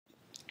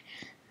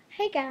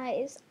Hey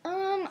guys,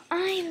 I'm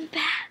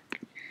back.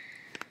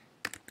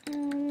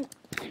 I'm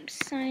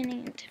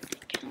signing into my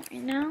account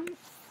right now.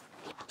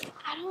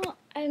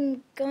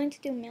 I'm going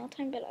to do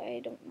MailTime, but I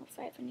don't know if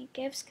I have any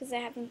gifts because I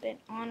haven't been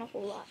on a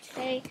whole lot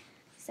today. I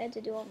said to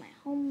do all my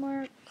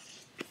homework,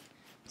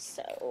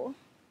 so.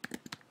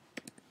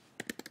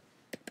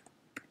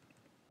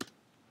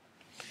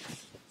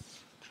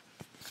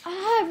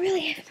 I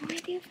really have no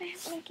idea if I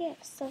have any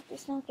gifts, so if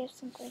there's no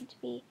gifts, I'm going to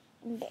be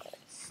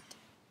embarrassed.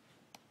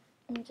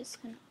 I'm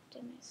just gonna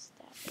update my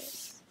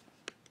status.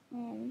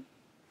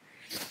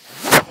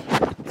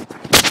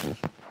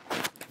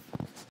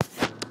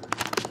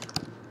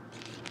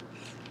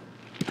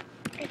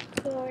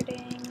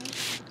 Recording.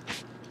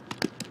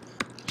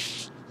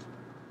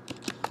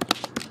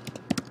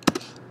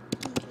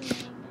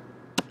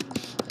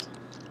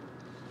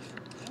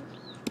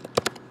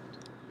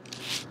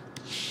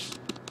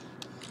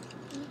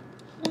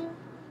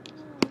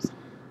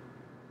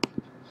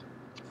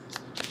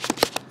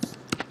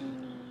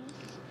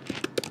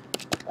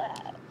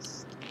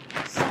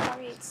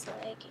 Sorry, it's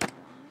lagging a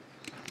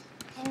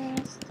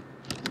lot.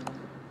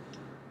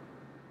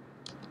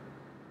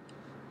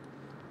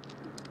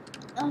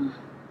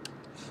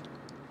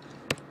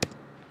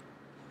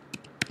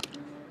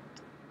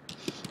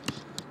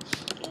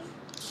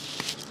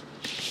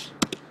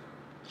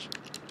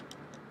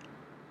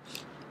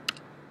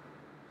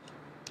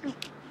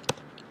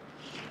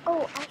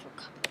 Oh, I have a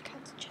couple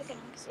accounts to check in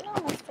on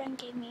because my friend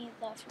gave me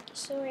the Freaky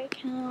Story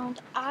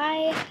account.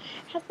 I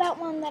have that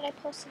one that I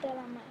posted it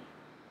on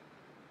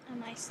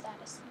my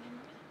status. And I'm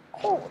really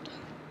cold.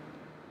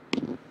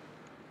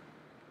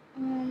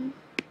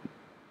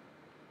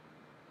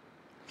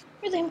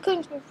 Really, I'm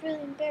going to be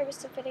really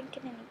embarrassed if I didn't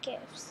get any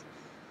gifts.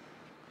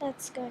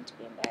 That's going to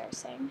be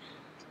embarrassing.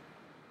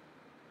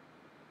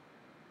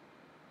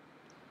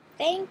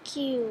 Thank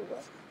you.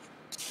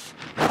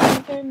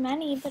 Not very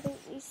many, but at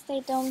least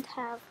they don't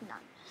have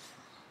none.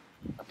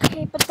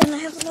 Okay, but then I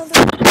have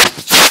another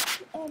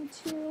and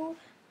two.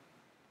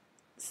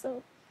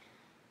 So,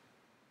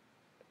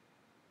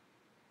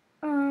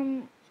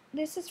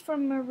 this is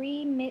from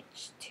Marie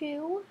Mitch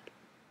 2.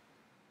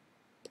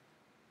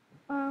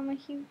 I'm a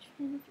huge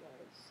fan of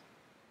yours.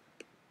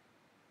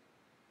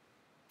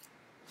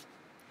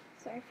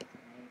 Sorry for the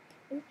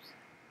lag. Oops.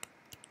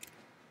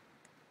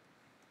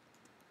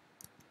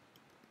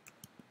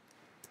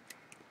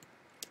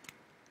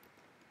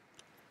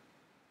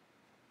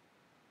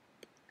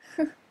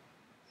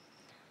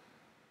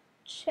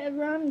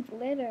 Chevron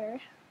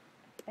glitter.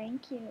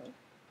 Thank you.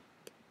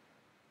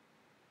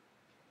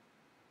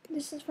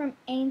 This is from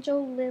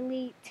Angel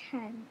Lily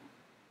 10.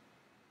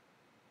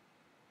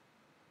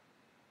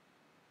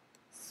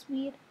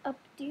 Sweet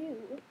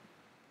updo.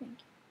 Thank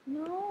you.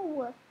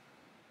 No,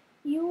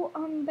 you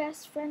are my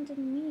best friend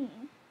and me.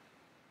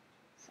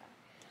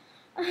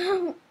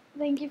 Sorry.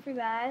 Thank you for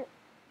that.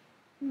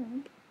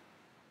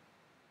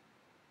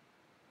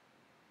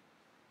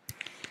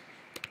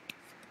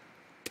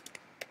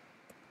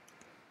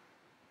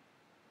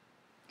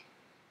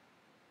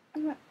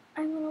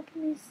 I'm gonna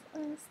open these.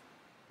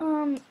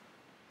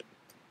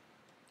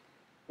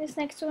 This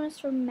next one is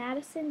from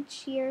Madison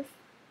Cheer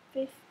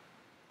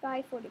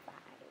 545.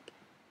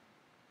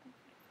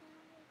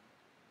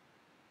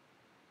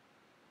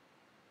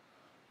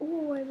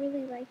 Oh, I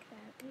really like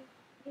that.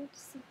 You have to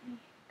see my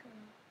girl.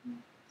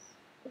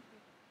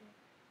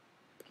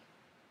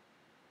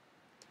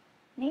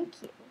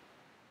 Thank you.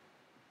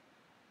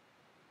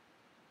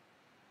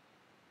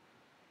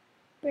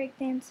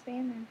 Breakdance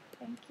banner.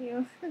 Thank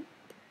you.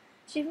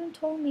 She even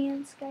told me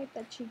on Skype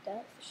that she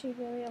does. She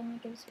really only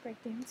gives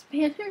breakdance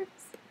banners.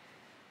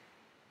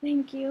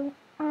 Thank you.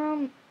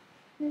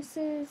 This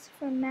is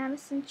from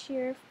Madison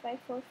Cheer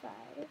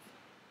 545.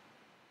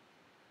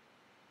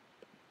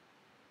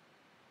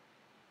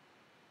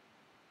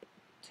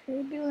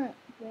 Turbulent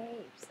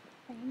waves.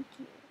 Thank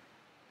you.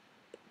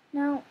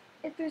 Now,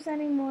 if there's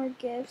any more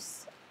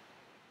gifts,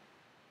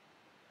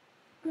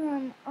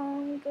 I'm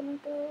gonna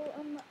go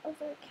on the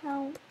other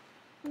account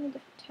on a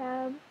different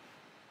tab.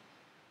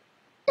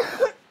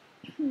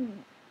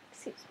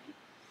 Excuse me.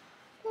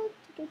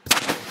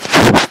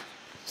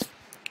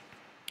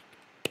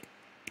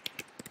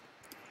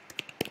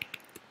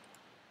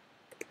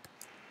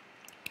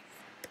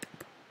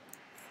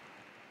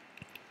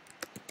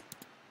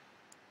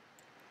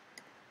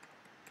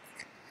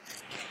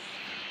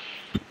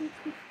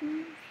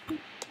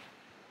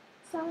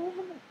 So I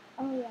haven't.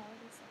 Oh yeah,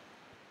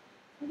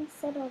 I already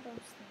said all those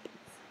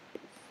things.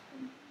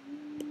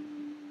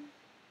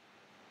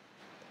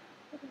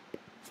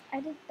 I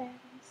did that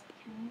on this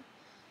account,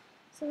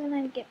 so then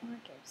I get more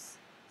gifts.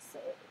 So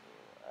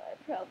I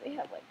probably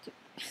have like 2.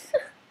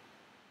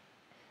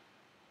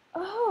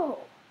 Oh,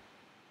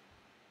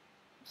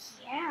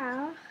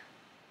 yeah.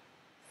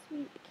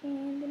 Sweet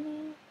candy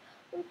man.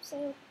 Oops,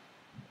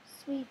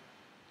 sweet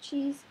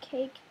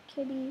cheesecake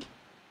kitty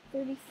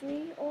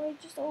 33. Oh, I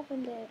just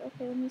opened it.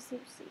 Okay, let me see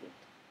received.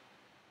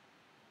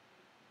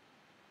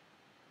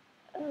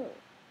 Oh.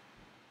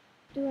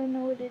 Do I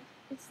know what it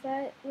is?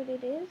 That what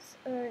it is?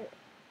 Or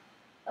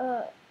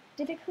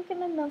Did I click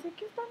on another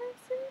gift on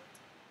accident?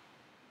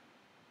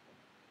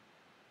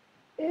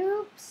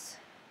 Oops.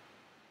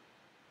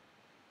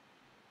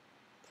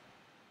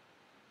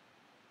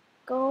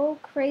 Go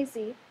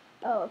crazy.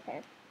 Oh,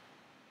 okay.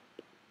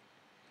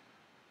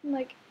 I'm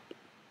like,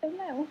 oh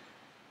no.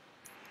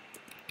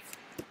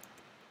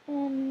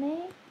 And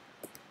make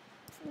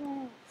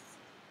last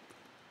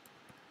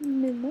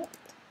minute.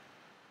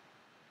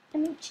 I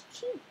mean,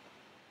 cheap.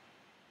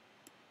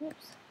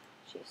 Oops.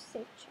 She's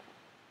safe chat.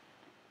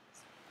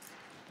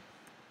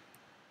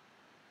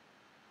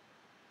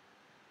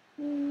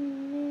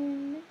 And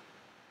then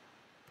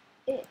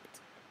it.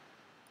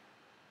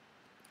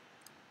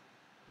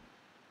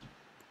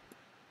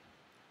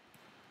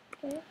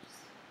 Gifts.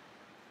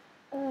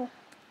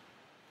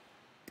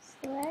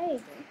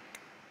 Slide.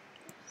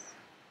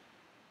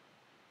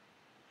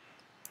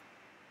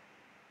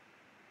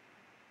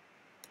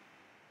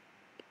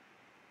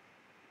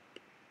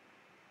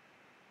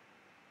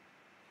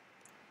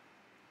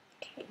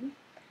 Okay.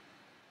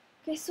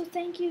 Okay, so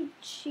thank you,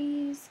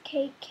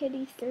 Cheesecake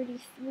Kitty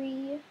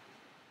 33.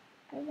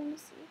 I want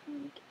to see how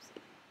many gifts.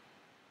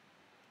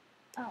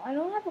 Oh, I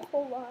don't have a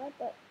whole lot,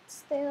 but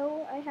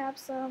still, I have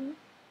some.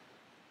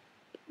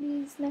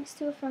 These next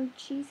two are from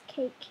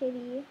Cheesecake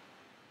Kitty.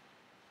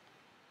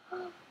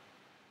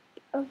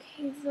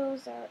 Okay,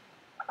 those are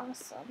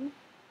awesome.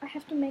 I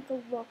have to make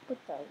a look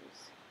with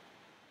those.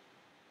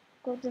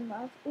 Golden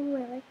Love. Ooh,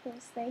 I like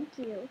those. Thank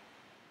you.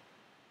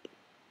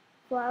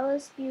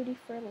 Flawless Beauty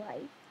for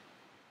Life.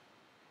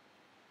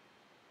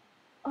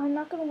 Oh, I'm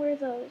not gonna wear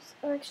those.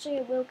 Or actually,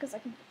 I will because I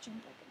can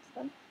change back into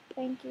them.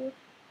 Thank you.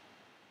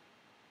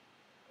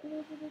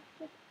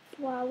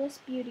 Flawless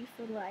Beauty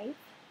for Life.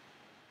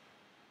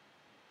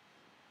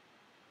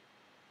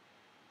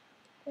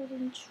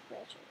 Golden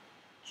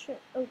Treasure.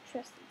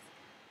 Trustees.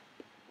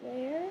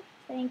 Where?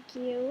 Thank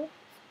you.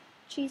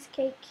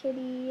 Cheesecake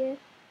Kitty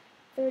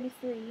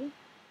 33.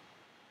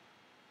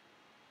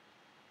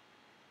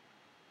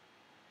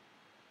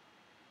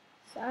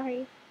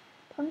 Sorry.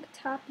 Punk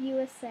Top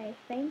USA.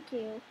 Thank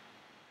you.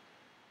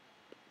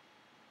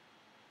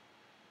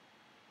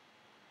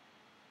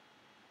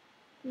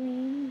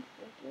 Green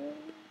Widow.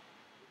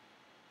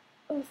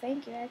 Oh,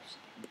 thank you. I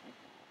actually kind of like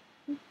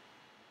that.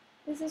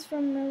 This is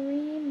from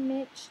Marie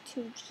Mitch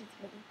too. She's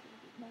really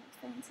greedy. No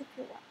offense if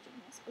you're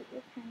watching this, but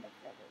you're kind of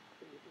really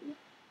greedy.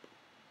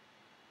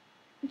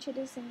 And she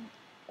doesn't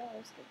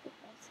always give the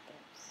best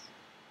gifts.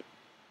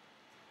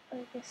 I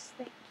guess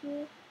thank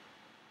you.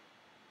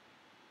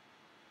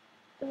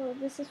 Oh,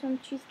 this is from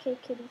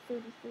Cheesecake Kitty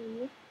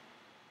 33.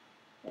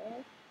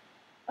 There.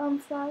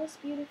 Flawless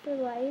Beauty for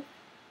Life.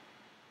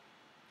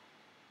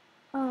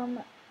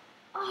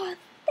 Oh,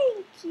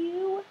 thank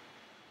you.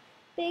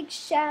 Big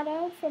shout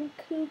out from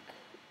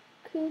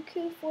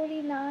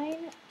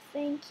Cuckoo49.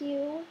 Thank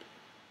you.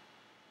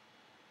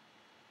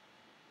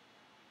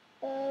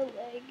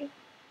 Leg.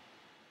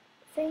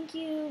 Thank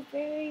you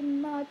very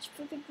much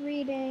for the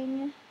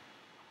greeting.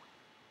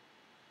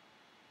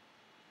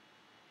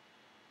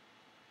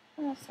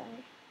 Oh,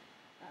 sorry.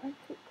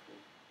 Cuckoo.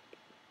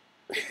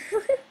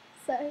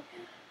 Sorry.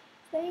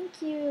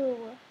 Thank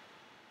you.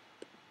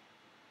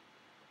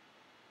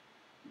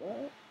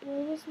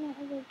 Where was my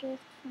other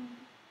gift from?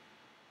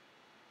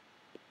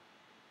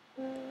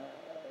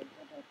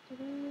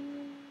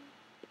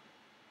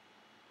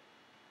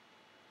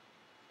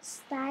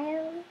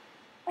 Style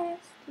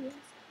yes.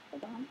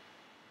 Hold on.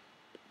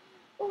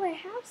 Oh, I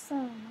have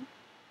some.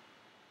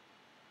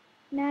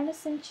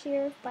 Madison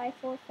Cheer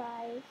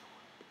 545.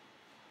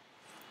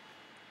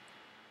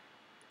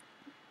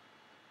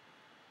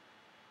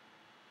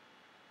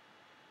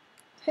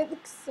 It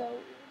looks so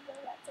weird, but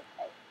that's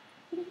okay.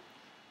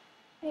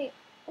 Hey,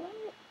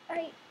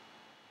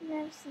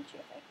 Madison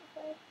Cheer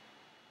 545.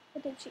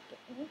 What did she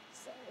get me?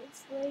 So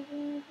it's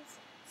leggings.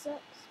 It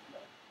sucks,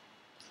 but.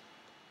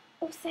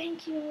 Oh,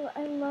 thank you.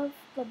 I love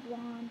the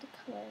blonde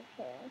color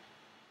hair.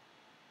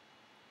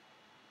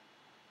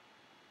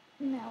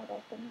 Now it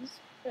opens.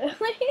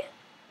 Really?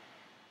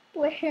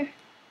 Where?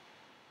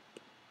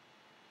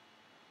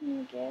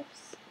 New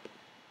gifts.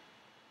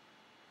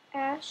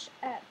 Ash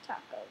at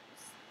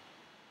Tacos.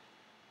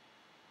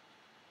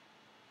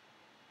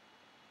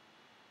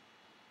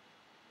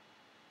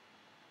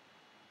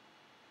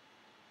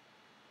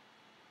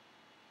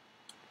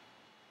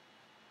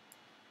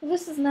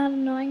 This is not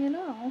annoying at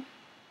all.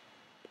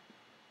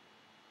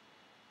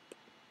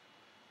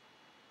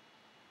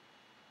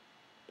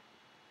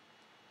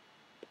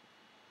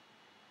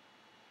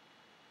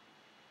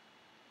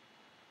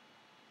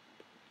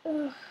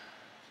 Ugh.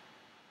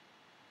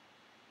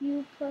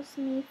 You plus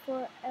me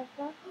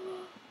forever.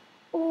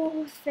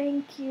 Oh,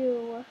 thank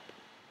you.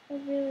 I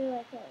really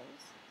like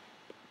those.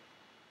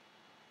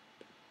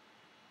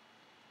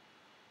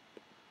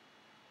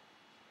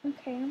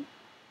 Okay.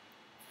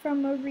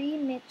 From Marie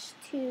Mitch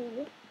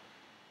 2.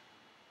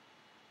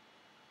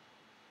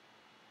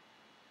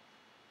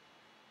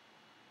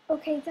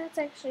 Okay, that's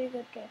actually a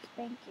good gift.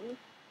 Thank you.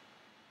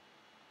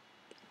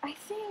 I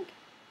think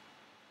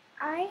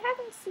I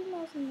haven't seen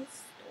those in the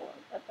store,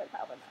 but they're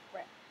probably not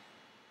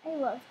I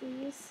love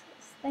these.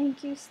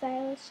 Thank you,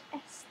 Stylish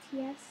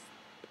STS.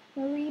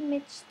 Marie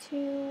Mitch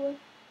 2.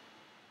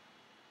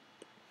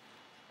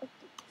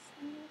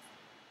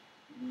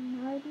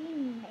 Marty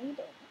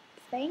Maiden.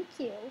 Thank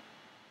you.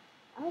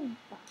 Oh,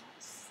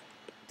 boss.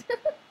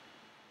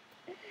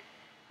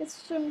 This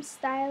is from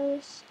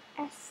Stylish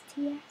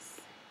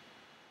STS.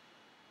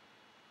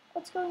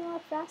 What's going on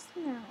faster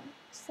now?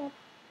 Except,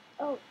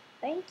 oh,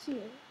 thank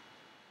you.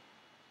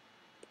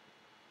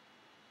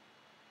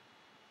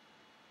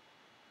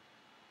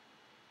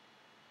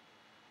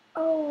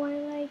 Oh, I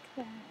like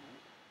that.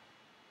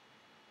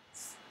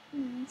 It's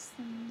nice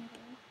in the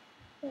middle.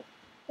 But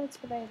that's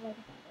what I like about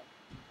it.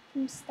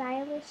 From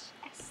Stylish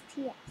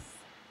STS.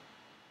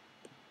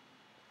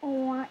 You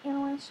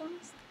know what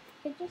songs?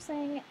 You're just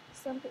saying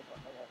some people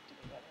don't like to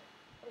be together.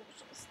 It was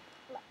just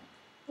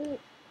like,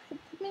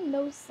 it made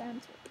no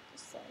sense what you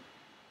just said.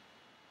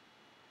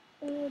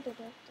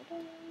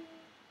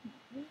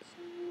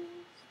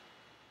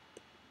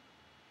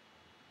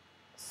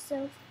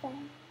 So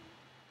fun.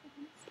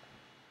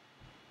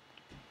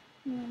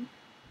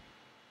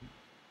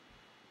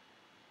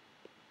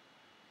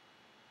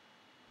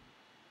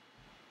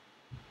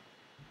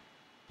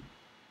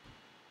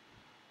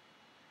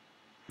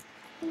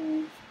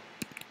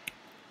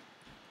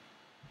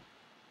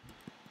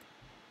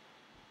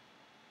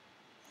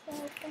 So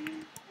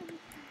fun.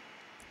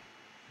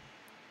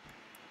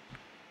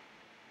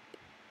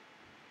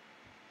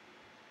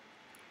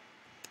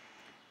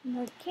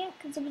 No, I can't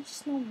because it was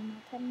just normal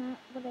math, not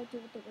what I do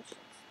with the wishes.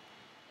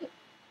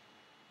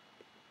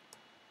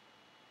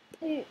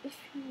 If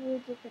you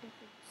would look at the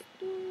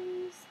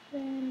stories,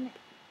 then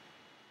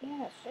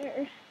yeah,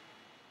 sure.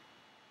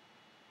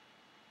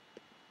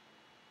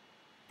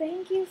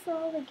 Thank you for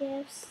all the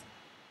gifts.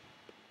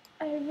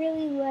 I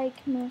really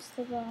like most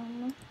of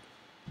them.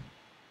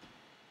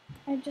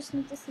 I just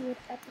need to see what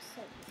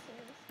episode this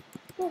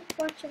is. Look,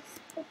 watch this.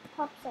 It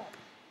pops up.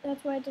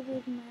 That's why I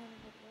deleted my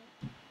other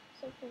video.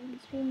 So for the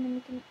stream, then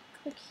you can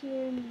click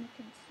here and you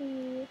can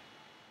see.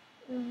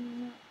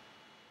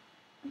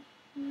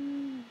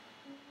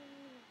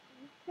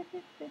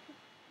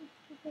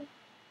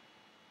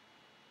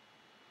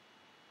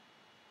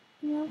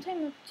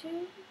 MailTime Ep.2?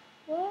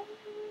 What?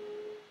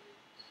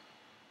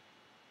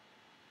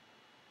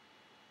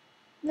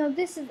 No,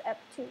 this is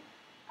Ep.2.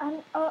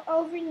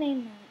 I'll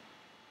rename that.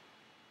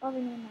 I'll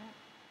rename that.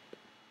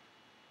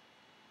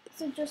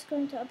 So just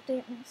going to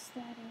update my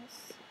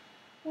status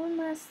one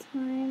last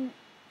time.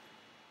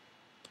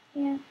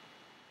 Yeah.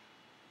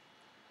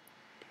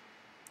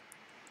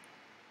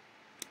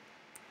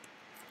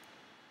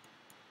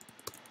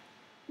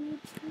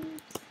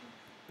 YouTube.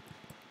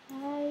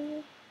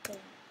 Hi there.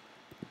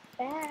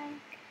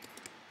 Back.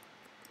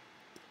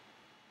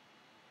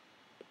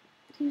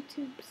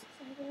 YouTube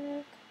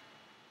back.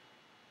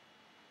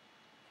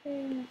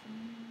 Okay,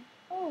 nothing.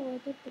 Oh, I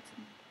did put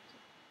some.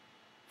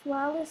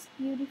 Flawless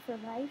Beauty for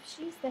Life.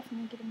 She's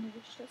definitely getting the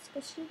wish list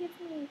because she gives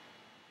me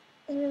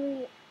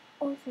really.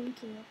 Oh,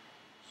 thank you.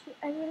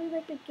 I really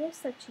like the gifts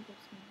that she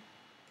gives me.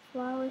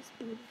 Flawless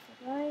Beauty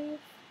for Life.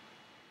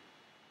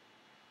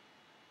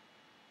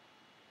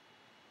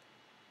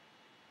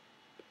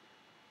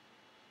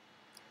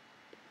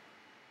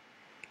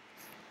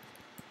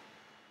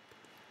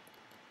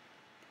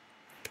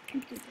 I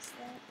do this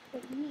that,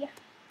 but yeah.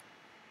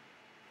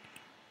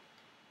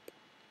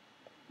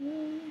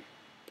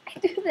 I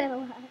do that a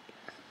lot.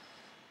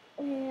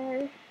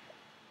 Where?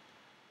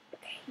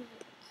 Okay.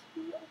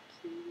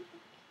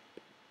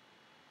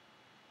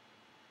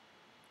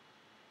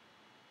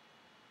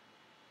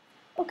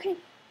 Okay,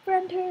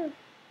 friend her.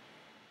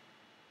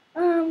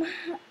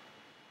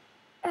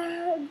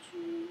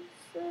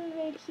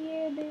 Right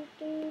here.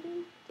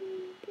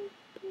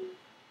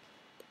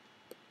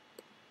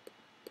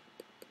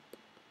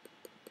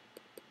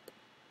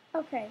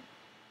 Okay.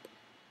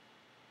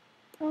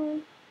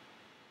 And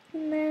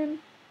then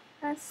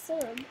a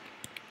sub.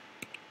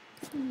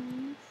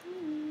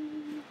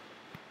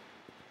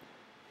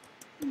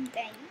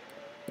 Dang.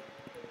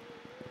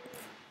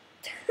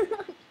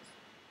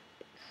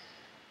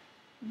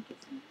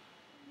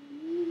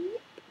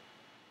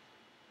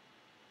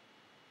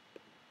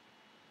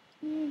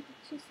 Did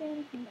she say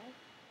anything bad?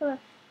 Hold on.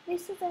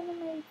 This is the end of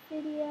my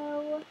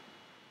video.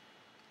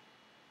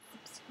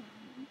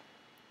 Subscribe.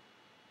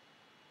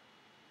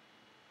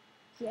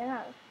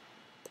 Yeah.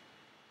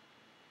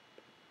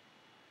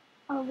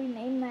 I'll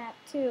rename that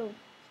too.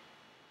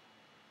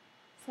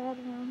 So I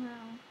don't know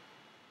how.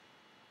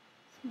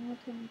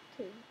 Smilton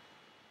 2.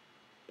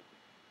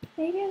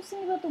 Maybe I was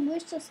thinking about the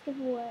wish list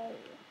giveaway.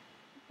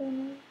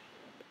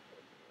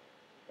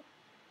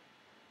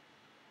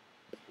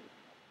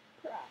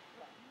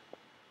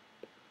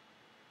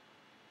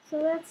 So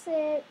that's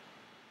it.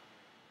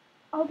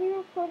 I'll be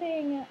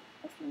recording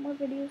a few more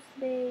videos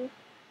today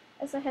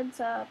as a heads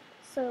up,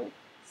 so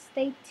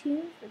stay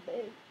tuned for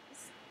those.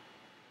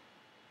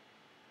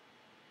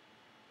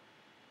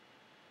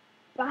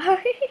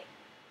 Bye.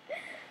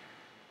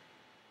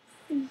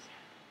 See ya.